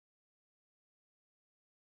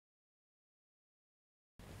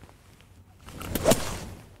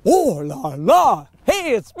Oh la la!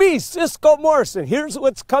 Hey, it's me, Ciscoe Morrison. Here's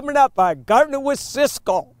what's coming up on Gardening with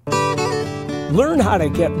Ciscoe. Learn how to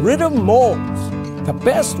get rid of moles. The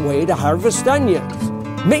best way to harvest onions.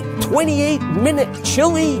 Make 28-minute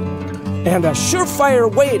chili and a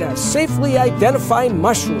surefire way to safely identify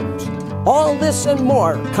mushrooms. All this and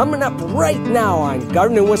more coming up right now on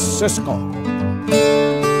Gardening with Ciscoe.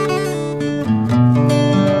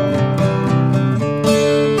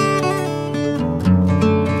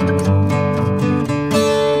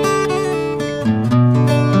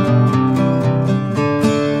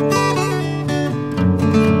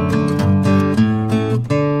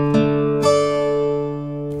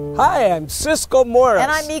 Hi, I'm Ciscoe Morris.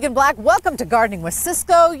 And I'm Meeghan Black. Welcome to Gardening with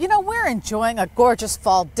Ciscoe. You know, we're enjoying a gorgeous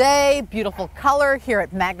fall day, beautiful color here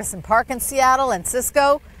at Magnuson Park in Seattle, and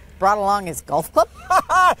Ciscoe brought along his golf club.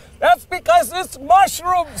 That's because it's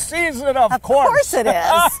mushroom season, of course. Of course it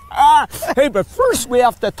is. Hey, but first we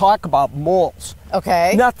have to talk about moles.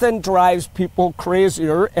 Okay. Nothing drives people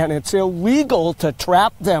crazier, and it's illegal to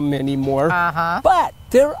trap them anymore. But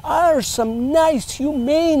there are some nice,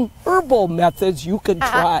 humane herbal methods you can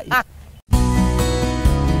try.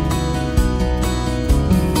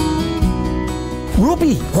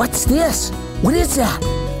 Ruby, what's this? What is that?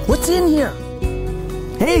 What's in here?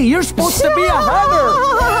 Hey, you're supposed to be a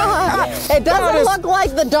hugger. It doesn't look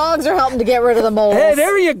like the dogs are helping to get rid of the moles. Hey,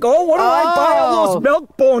 there you go. What do I buy all those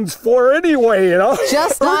milk bones for anyway, you know?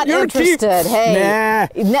 Just not interested. Hey,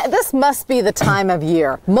 this must be the time of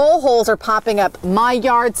year. Mole holes are popping up my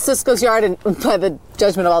yard, Ciscoe's yard, and by the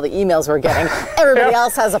judgment of all the emails we're getting, everybody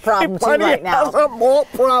else has a problem too right now. Has a mole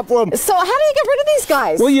problem. So how do you get rid of these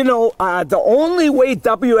guys? Well, you know, the only way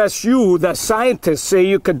WSU, the scientists, say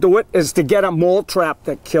you could do it is to get a mole trap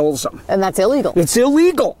that kills them. And that's illegal. It's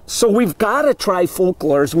illegal. So we've got to try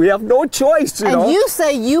folklores. We have no choice, you know. And you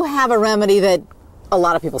say you have a remedy that a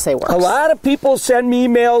lot of people say works. A lot of people send me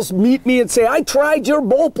emails, meet me, and say, I tried your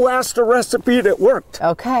mole blaster recipe and it worked.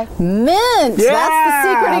 Okay. Mint. Yeah, that's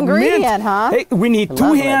the secret ingredient, mint. huh? Hey, we need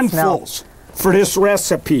 2 handfuls for this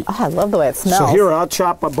recipe. Oh, I love the way it smells. So here, I'll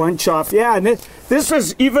chop a bunch off. Yeah, and this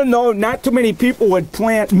is, even though not too many people would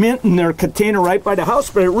plant mint in their container right by the house,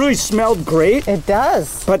 but it really smelled great. It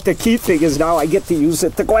does. But the key thing is now I get to use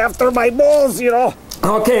it to go after my moles, you know.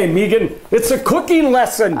 Okay, Meeghan, it's a cooking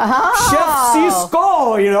lesson. Chef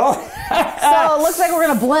Ciscoe, you know. So it looks like we're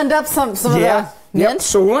going to blend up some of the mint. Yep.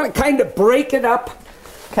 So we want to kind of break it up.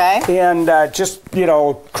 Okay. And just, you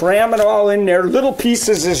know, cram it all in there, little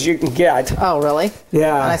pieces as you can get. Oh, really?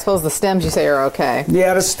 Yeah. And I suppose the stems you say are okay.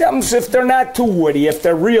 Yeah, the stems, if they're not too woody, if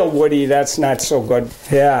they're real woody, that's not so good.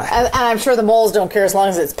 Yeah. And I'm sure the moles don't care as long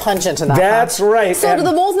as it's pungent enough. That's right. So do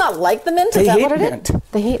the moles not like the mint? Is that what it is? They hate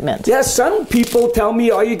mint. They hate mint. Yeah, some people tell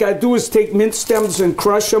me all you got to do is take mint stems and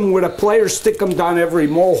crush them with a plier, stick them down every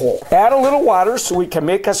mole hole. Add a little water so we can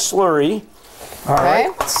make a slurry. All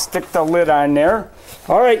right, stick the lid on there.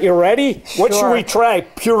 All right, you ready? Sure. What should we try?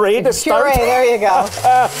 Puree to start? Puree, there you go.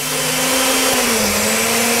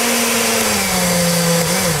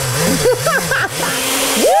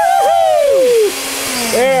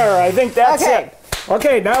 There, I think that's it.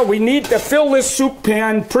 Okay, now we need to fill this soup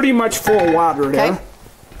pan pretty much full of water there.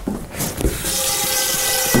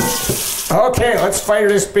 Okay, let's fire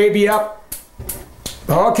this baby up.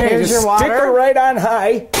 Okay, here's just your stick water. it right on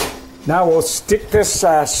high. Now we'll stick this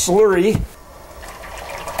slurry.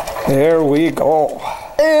 There we go.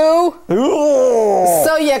 Ew. Ooh.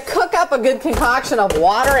 So you cook up a good concoction of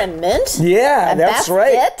water and mint? Yeah, and that's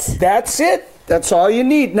right. It? That's it. That's all you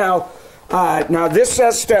need. Now this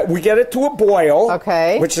says that we get it to a boil,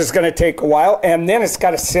 which is going to take a while, and then it's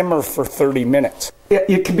got to simmer for 30 minutes.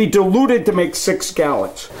 It can be diluted to make 6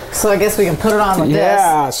 gallons. So I guess we can put it on with this.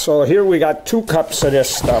 Yeah, so here we got 2 cups of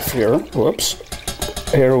this stuff here. Whoops.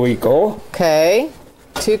 Here we go. Okay.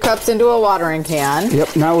 2 cups into a watering can.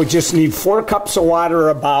 Yep, now we just need 4 cups of water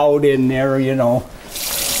about in there, you know.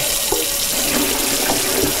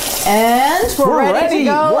 And we're ready to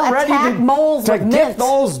go attack moles with mint. Get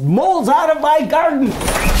those moles out of my garden.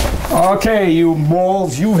 Okay, you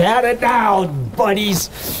moles, you've had it now, buddies.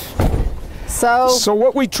 So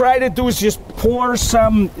what we try to do is just pour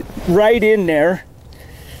some right in there.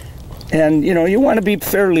 And, you know, you want to be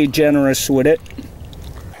fairly generous with it.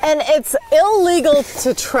 And it's illegal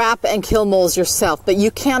to trap and kill moles yourself, but you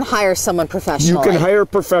can hire someone professionally. You can hire a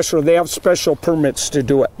professional. They have special permits to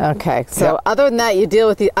do it. Okay, so other than that, you deal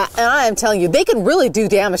with the... and I am telling you, they can really do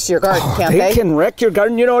damage to your garden, can't they? They can wreck your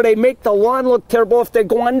garden. You know, they make the lawn look terrible. If they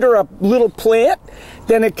go under a little plant,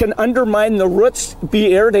 then it can undermine the roots,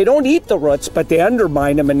 be air. They don't eat the roots, but they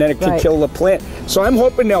undermine them, and then it can kill the plant. So I'm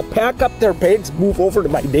hoping they'll pack up their bags, move over to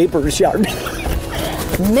my neighbor's yard.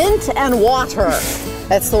 Mint and water.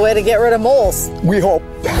 That's the way to get rid of moles. We hope.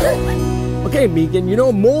 Okay, Meeghan, you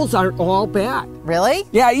know, moles aren't all bad. Really?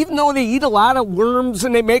 Yeah, even though they eat a lot of worms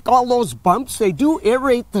and they make all those bumps, they do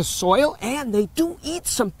aerate the soil and they do eat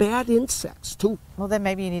some bad insects too. Well, then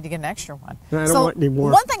maybe you need to get an extra one. I don't want any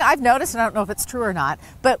more. One thing I've noticed, and I don't know if it's true or not,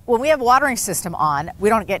 but when we have a watering system on, we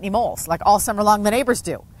don't get any moles. Like all summer long, the neighbors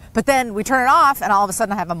do. But then we turn it off and all of a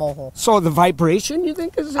sudden I have a mole hole. So the vibration, you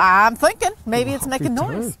think, is it? I'm thinking maybe it's making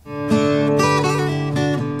noise.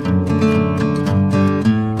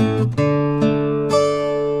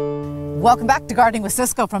 Welcome back to Gardening with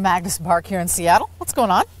Ciscoe from Magnuson Park here in Seattle. What's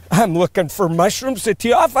going on? I'm looking for mushrooms to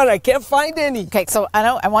tee off on. I can't find any. Okay, so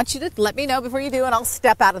I want you to let me know before you do, and I'll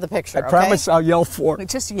step out of the picture. I promise I'll yell for it.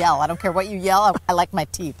 Just yell. I don't care what you yell. I like my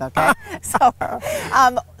teeth, okay? So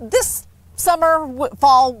this summer,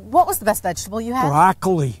 fall, what was the best vegetable you had?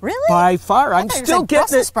 Broccoli. Really? By far. I'm still getting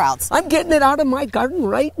Brussels sprouts. I'm getting it out of my garden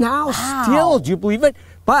right now. Wow. Still, do you believe it?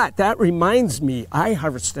 But that reminds me, I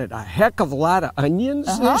harvested a heck of a lot of onions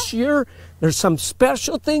this year. There's some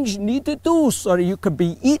special things you need to do so that you can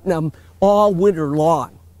be eating them all winter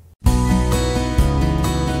long.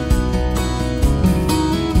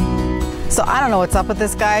 So I don't know what's up with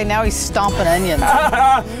this guy. Now he's stomping onions.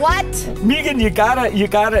 What? Meeghan, you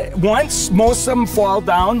gotta, once most of them fall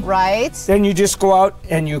down, Right. then you just go out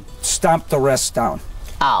and you stomp the rest down.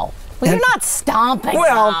 Oh. Well, you're not stomping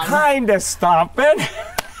Well, them. kind of stomping.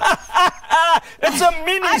 It's a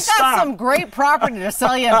mini I've stomp. got some great property to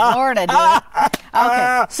sell you in Florida, dude.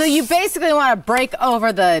 Okay, so you basically want to break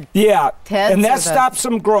over the tips, and that or the... stops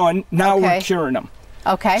them growing. Now we're curing them.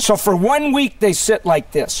 Okay. So for 1 week, they sit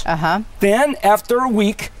like this. Uh-huh. Then after a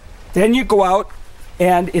week, then you go out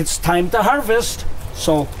and it's time to harvest.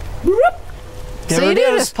 So, whoop, there so you it do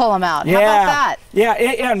is. Just pull them out. Yeah. How about that? Yeah,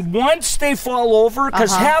 and once they fall over,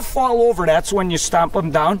 because half fall over, that's when you stomp them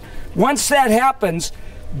down. Once that happens,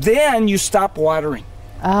 then you stop watering.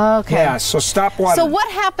 Okay. Yeah, so stop watering. So what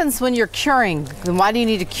happens when you're curing? Then why do you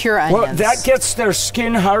need to cure onions? Well, that gets their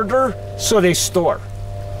skin harder, so they store.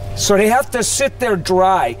 So they have to sit there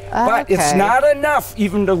dry. But it's not enough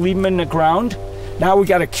even to leave them in the ground. Now we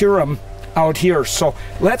got to cure them out here. So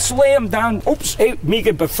let's lay them down. Oops, hey,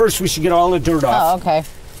 Meeghan, but first we should get all the dirt off. Oh, okay.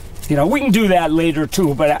 You know, we can do that later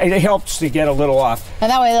too, but it helps to get a little off.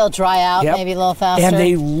 And that way they'll dry out maybe a little faster. And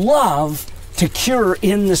they love to cure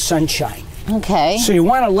in the sunshine. Okay. So you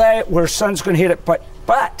want to lay it where sun's going to hit it,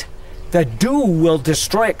 but the dew will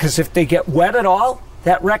destroy it, because if they get wet at all,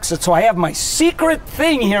 that wrecks it. So I have my secret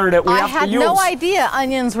thing here that we have to use. I had no idea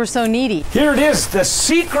onions were so needy. Here it is, the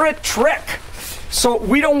secret trick. So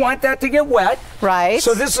we don't want that to get wet. Right.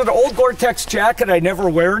 So this is an old Gore-Tex jacket I never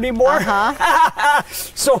wear anymore.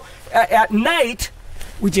 So at night,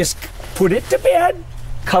 we just put it to bed,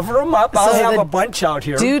 cover them up. I'll have a bunch out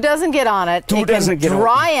here. Dew doesn't get on it. Dew doesn't get on it.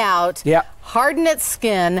 Dry out. Yeah. Harden its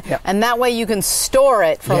skin, Yep. and that way you can store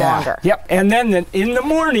it for longer. Yep, and then in the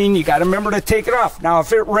morning, you got to remember to take it off. Now,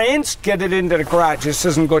 if it rains, get it into the garage. This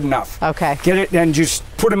isn't good enough. Okay. Get it and just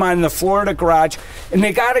put them on the floor of the garage, and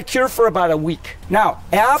they got to cure for about a week. Now,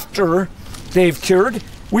 after they've cured,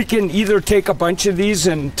 we can either take a bunch of these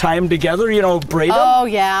and tie them together, you know, braid them. Oh,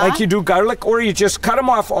 yeah. Like you do garlic, or you just cut them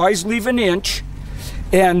off, always leave an inch.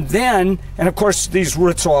 And then, and of course, these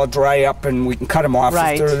roots all dry up and we can cut them off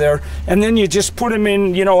if they're there. And then you just put them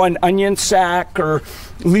in, you know, an onion sack, or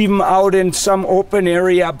leave them out in some open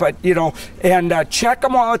area, but, you know, and check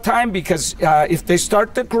them all the time, because if they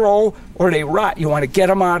start to grow or they rot, you want to get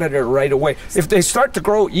them out of there right away. If they start to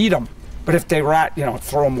grow, eat them. But if they rot, you know,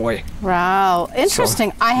 throw them away. Wow,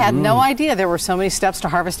 interesting. So, I had no idea there were so many steps to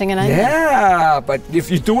harvesting an onion. Yeah, but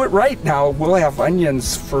if you do it right now, we'll have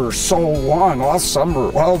onions for so long, all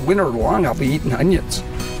summer, all winter long. I'll be eating onions.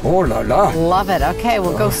 Oh la la. Love it. Okay,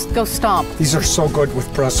 well go stomp. These are so good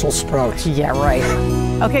with Brussels sprouts. Yeah, right.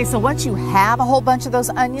 Okay, so once you have a whole bunch of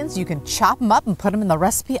those onions, you can chop them up and put them in the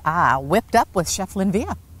recipe whipped up with Chef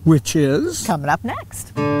Linvia. Which is? Coming up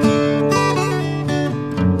next.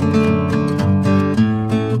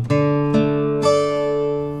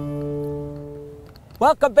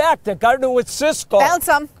 Welcome back to Gardening with Ciscoe. Found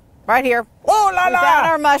some right here. Oh la la! We found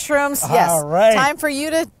our mushrooms. Yes. All right. Time for you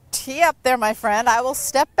to tee up there, my friend. I will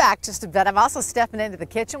step back just a bit. I'm also stepping into the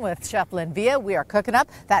kitchen with Chef Linvia. We are cooking up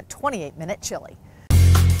that 28-minute chili.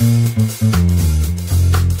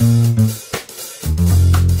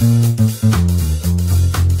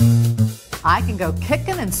 I can go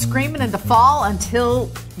kicking and screaming into fall until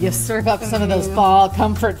You serve up some of those fall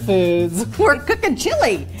comfort foods. We're cooking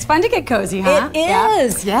chili. It's fun to get cozy, huh? It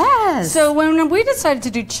is, yes. So when we decided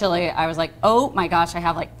to do chili, I was like, oh my gosh, I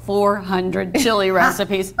have like 400 chili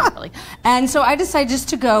recipes. Not really. And so I decided just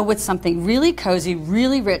to go with something really cozy,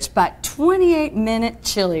 really rich, but 28-minute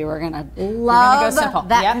chili. We're gonna go simple.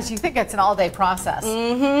 That because you think it's an all-day process.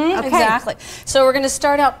 Okay. Exactly. So we're gonna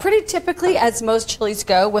start out pretty typically, as most chilies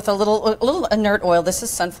go, with a little inert oil. This is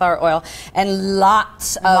sunflower oil, and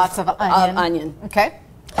lots of onion. Okay.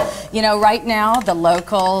 You know, right now the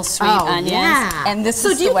local sweet onions, and this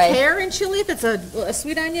is the way. So do you care in chili if it's a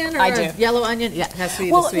sweet onion or a yellow onion? Yeah, it has to be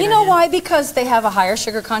the sweet onion. You know why? Because they have a higher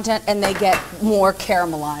sugar content and they get more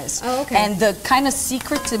caramelized. Oh, okay. And the kind of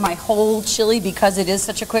secret to my whole chili, because it is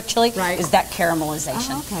such a quick chili, is that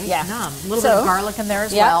caramelization. Oh, okay. Yeah. A little bit of garlic in there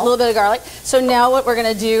as well. Yeah, a little bit of garlic. So now what we're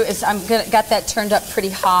gonna do is got that turned up pretty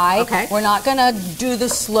high. Okay. We're not gonna do the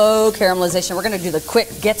slow caramelization. We're gonna do the quick,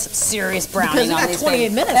 get some serious browning on these 28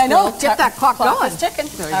 things. minutes. I know. Get that clock going. Ticking.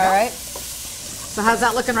 There you All go. right. So how's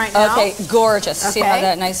that looking right now? Okay, gorgeous. See how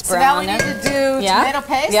that nice brown So now we need to do tomato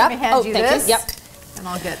paste. Let me hand you this. Yep. And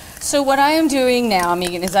I'll get. So what I am doing now,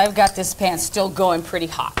 Meeghan, is I've got this pan still going pretty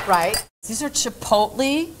hot. Right. These are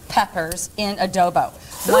chipotle peppers in adobo.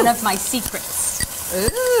 One of my secrets.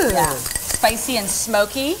 Ooh. Yeah. Spicy and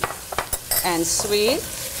smoky and sweet.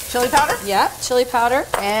 Chili powder? Yeah, chili powder.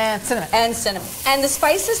 And cinnamon. And cinnamon. And the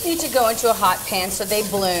spices need to go into a hot pan so they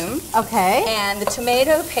bloom. Okay. And the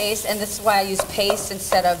tomato paste, and this is why I use paste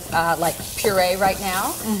instead of like puree right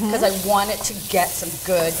now, because I want it to get some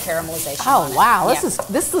good caramelization. Oh wow, on it.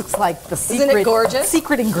 this looks like the secret. Isn't it gorgeous?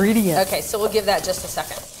 Secret ingredient. Okay, so we'll give that just a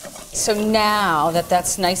second. So now that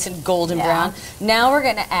that's nice and golden brown, now we're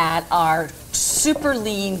going to add our super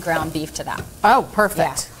lean ground beef to that. Oh, perfect.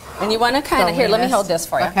 Yeah. And you want to kind of, here, let me hold this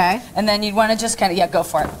for you. Okay. And then you want to just kind of, go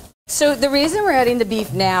for it. So the reason we're adding the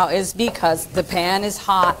beef now is because the pan is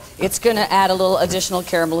hot. It's going to add a little additional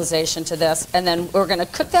caramelization to this. And then we're going to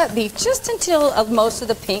cook that beef just until most of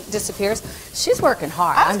the pink disappears. She's working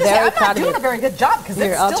hard. I'm not doing a very good job because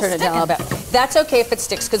it's I'll turn it down a little bit. That's okay if it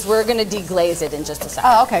sticks because we're going to deglaze it in just a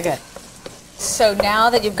second. Oh, okay, good. So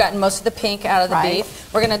now that you've gotten most of the pink out of the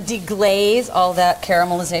beef, we're going to deglaze all that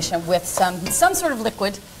caramelization with some sort of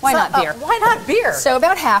liquid. Why not beer? Why not beer? So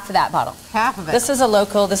about half of that bottle. Half of it. This is a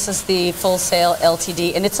local. This is the Full Sail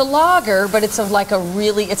LTD, and it's a lager, but it's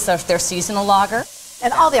it's their seasonal lager.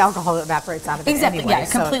 And all the alcohol evaporates out of it Exactly. anyway, Yeah,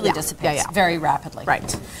 it completely dissipates very rapidly.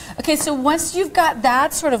 Right. Okay, so once you've got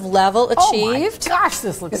that sort of level achieved, oh my gosh,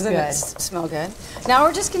 this looks doesn't good. it smell good? Now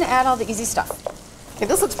we're just going to add all the easy stuff. Okay,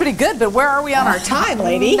 this looks pretty good, but where are we on our time,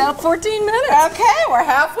 lady? About 14 minutes. Okay, we're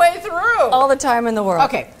halfway through. All the time in the world.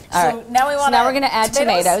 Okay, so now we want to. Now we're going to add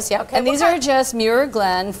tomatoes. Yep. Okay, and these are just Muir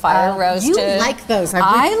Glen fire roasted. You like those? I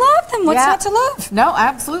love them. What's not to love? No,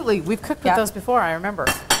 absolutely. We've cooked with those before. I remember.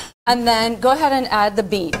 And then go ahead and add the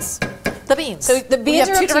beans. The beans. So the beans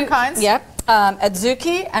are two different kinds. Yep.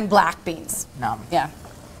 Adzuki and black beans. No. Yeah.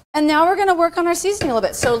 And now we're going to work on our seasoning a little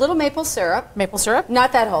bit. So a little maple syrup. Maple syrup?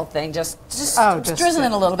 Not that whole thing. Just drizzle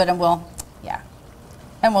in a little bit, and we'll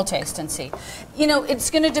taste and see. You know, it's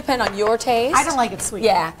going to depend on your taste. I don't like it sweet.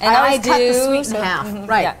 Yeah, and I always do. cut the sweet in half.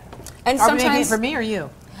 Right. Yeah. And sometimes for me or you.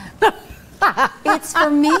 It's for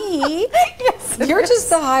me. Yes, you're just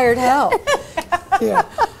the hired help. Yeah.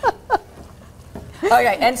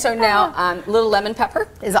 Okay, and so now little lemon pepper.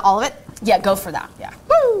 Is it all of it? Yeah, go for that. Yeah.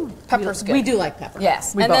 Woo! Pepper's good. We do like pepper.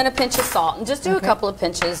 Yes. And then a pinch of salt. And just do a couple of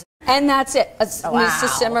pinches. And that's it. It needs to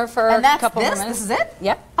simmer for a couple more minutes. This is it?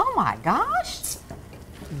 Yep. Oh my gosh.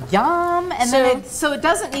 Yum. And then so it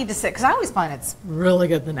doesn't need to sit, because I always find it's really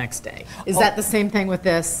good the next day. Is that the same thing with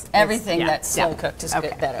this? Everything that's slow cooked is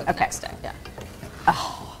good better the next day. Yeah.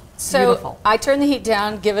 Oh. So beautiful. I turn the heat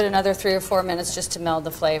down, give it another 3 or 4 minutes just to meld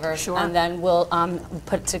the flavor. Sure. And then we'll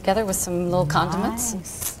put it together with some little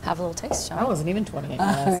condiments. Have a little taste, shall we? I wasn't even 28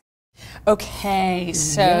 minutes. Okay,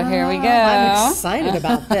 so here we go. I'm excited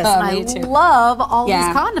about this. Me too. I love all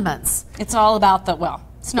these condiments. It's all about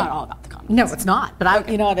it's not all about the condiments. No, it's not. But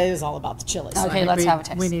you know what? It is all about the chili. So Okay, let's have a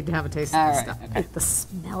taste. We need to have a taste All of this right, stuff. okay. The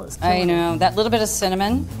smell is killing I know. That little bit of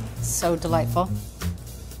cinnamon, so delightful.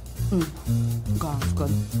 God, it's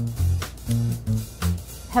good.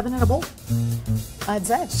 Heaven in a bowl, I'd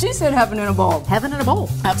say. She said heaven in a bowl. Heaven in a bowl.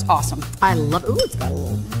 That's awesome. I love it. Ooh, it's got a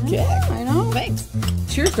little kick. I know. Thanks.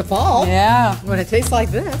 Cheers to fall. Yeah. When it tastes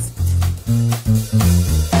like this.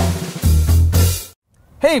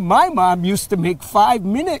 Hey, my mom used to make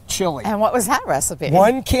 5-minute chili. And what was that recipe?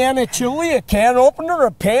 1 can of chili, a can opener,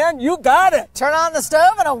 a pan, you got it. Turn on the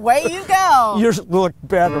stove and away you go. Yours look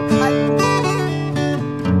better.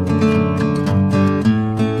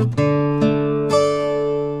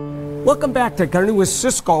 Welcome back to Gardening with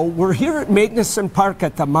Ciscoe. We're here at Magnuson Park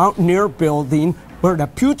at the Mountaineer Building, where the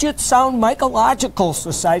Puget Sound Mycological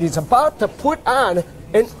Society is about to put on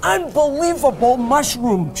an unbelievable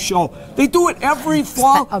mushroom show. They do it every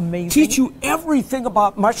fall. Amazing. Teach you everything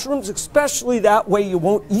about mushrooms, especially that way you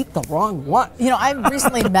won't eat the wrong one. You know, I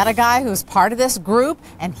recently met a guy who's part of this group,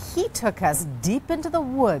 and he took us deep into the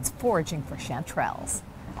woods foraging for chanterelles.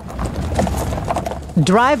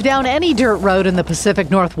 Drive down any dirt road in the Pacific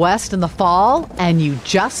Northwest in the fall, and you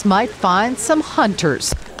just might find some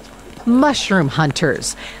hunters. Mushroom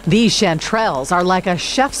hunters. These chanterelles are like a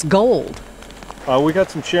chef's gold. We got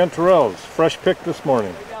some chantarelles, fresh picked this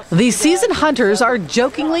morning. These seasoned hunters are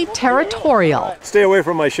jokingly territorial. Stay away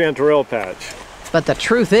from my chantarelle patch. But the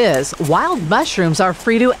truth is, wild mushrooms are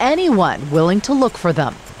free to anyone willing to look for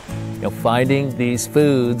them. You know, finding these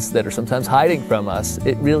foods that are sometimes hiding from us,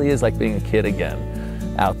 it really is like being a kid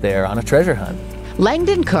again, out there on a treasure hunt.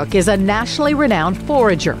 Langdon Cook is a nationally renowned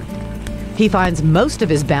forager. He finds most of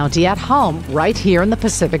his bounty at home, right here in the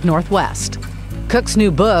Pacific Northwest. Cook's new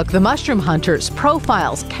book, The Mushroom Hunters,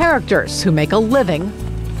 profiles characters who make a living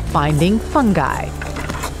finding fungi.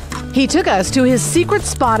 He took us to his secret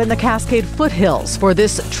spot in the Cascade foothills for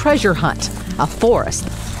this treasure hunt, a forest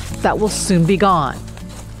that will soon be gone.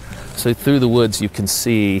 So through the woods you can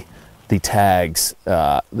see the tags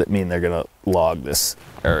that mean they're going to log this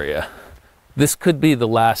area. This could be the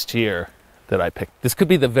last year that I picked. This could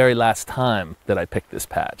be the very last time that I picked this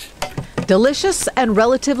patch. Delicious and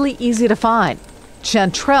relatively easy to find.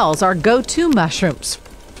 Chanterelles are go-to mushrooms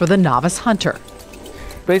for the novice hunter.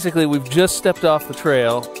 Basically, we've just stepped off the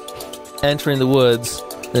trail, entering the woods,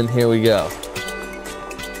 and here we go.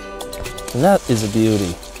 And that is a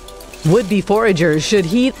beauty. Would-be foragers should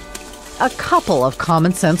heed a couple of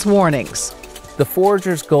common sense warnings. The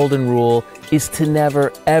forager's golden rule is to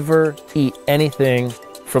never, ever eat anything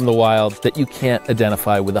from the wild that you can't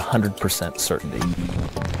identify with 100% certainty.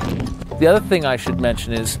 The other thing I should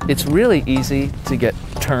mention is it's really easy to get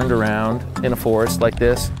turned around in a forest like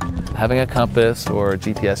this. Having a compass or a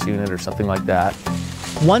GPS unit or something like that.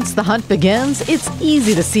 Once the hunt begins, it's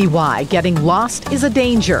easy to see why getting lost is a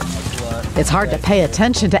danger. It's hard to pay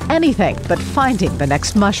attention to anything but finding the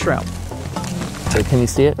next mushroom. So can you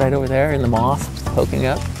see it right over there in the moss poking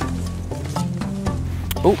up?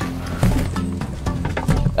 Oh.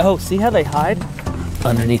 Oh, see how they hide?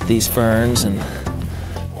 Underneath these ferns and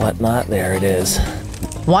whatnot, there it is.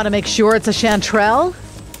 Want to make sure it's a chanterelle?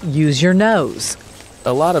 Use your nose.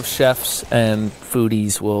 A lot of chefs and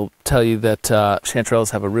foodies will tell you that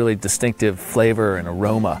chanterelles have a really distinctive flavor and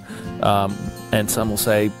aroma. And some will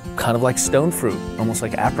say kind of like stone fruit, almost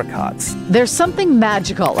like apricots. There's something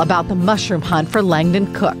magical about the mushroom hunt for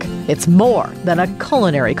Langdon Cook. It's more than a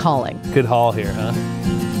culinary calling. Good haul here, huh?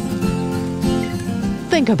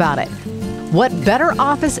 Think about it. What better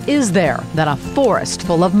office is there than a forest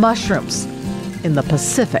full of mushrooms in the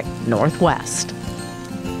Pacific Northwest?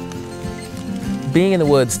 Being in the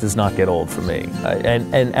woods does not get old for me.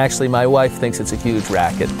 And actually, my wife thinks it's a huge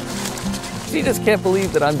racket. She just can't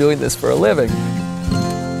believe that I'm doing this for a living.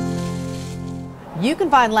 You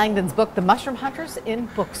can find Langdon's book, The Mushroom Hunters, in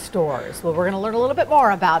bookstores. Well, we're going to learn a little bit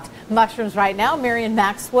more about mushrooms right now. Marion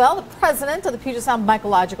Maxwell, the president of the Puget Sound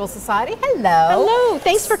Mycological Society. Hello. Hello.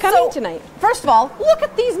 Thanks for coming tonight. First of all, look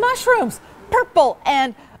at these mushrooms. Purple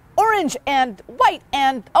and orange and white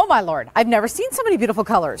and, oh my Lord, I've never seen so many beautiful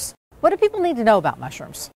colors. What do people need to know about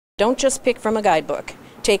mushrooms? Don't just pick from a guidebook.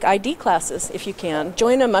 Take ID classes if you can.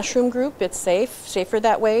 Join a mushroom group. It's safer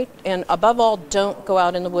that way. And above all, don't go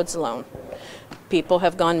out in the woods alone. People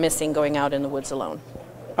have gone missing going out in the woods alone.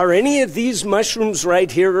 Are any of these mushrooms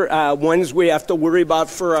right here ones we have to worry about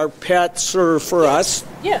for our pets or for us?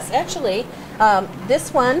 Yes, actually,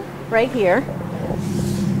 this one right here,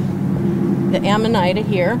 the Amanita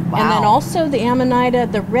here, and then also the Amanita,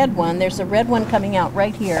 the red one. There's a red one coming out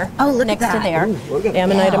right here. Oh, look next at that. to there. Ooh,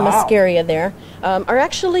 Amanita muscaria there. Are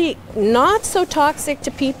actually not so toxic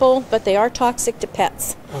to people, but they are toxic to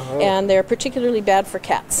pets, and they're particularly bad for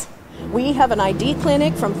cats. We have an ID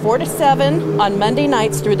clinic from 4 to 7 on Monday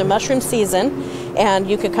nights through the mushroom season, and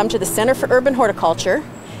you can come to the Center for Urban Horticulture,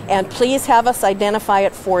 and please have us identify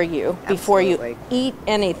it for you before you eat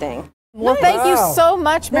anything. Well, thank you so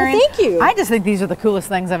much, Marion. Well, thank you. I just think these are the coolest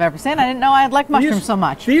things I've ever seen. I didn't know I'd like mushrooms so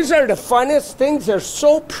much. These are the funnest things. They're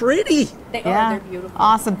so pretty. They are. They're beautiful.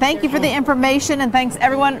 Awesome. Thank you for the information, and thanks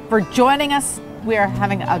everyone for joining us. We are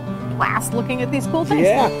having a blast looking at these cool things.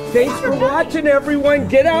 Yeah. Thanks for watching, everyone.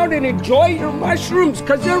 Get out and enjoy your mushrooms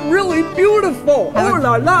because they're really beautiful. Oh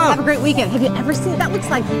la la. Have a great weekend. Have you ever seen that? Looks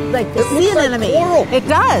like the sea looks like anemone. coral. It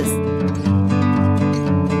does.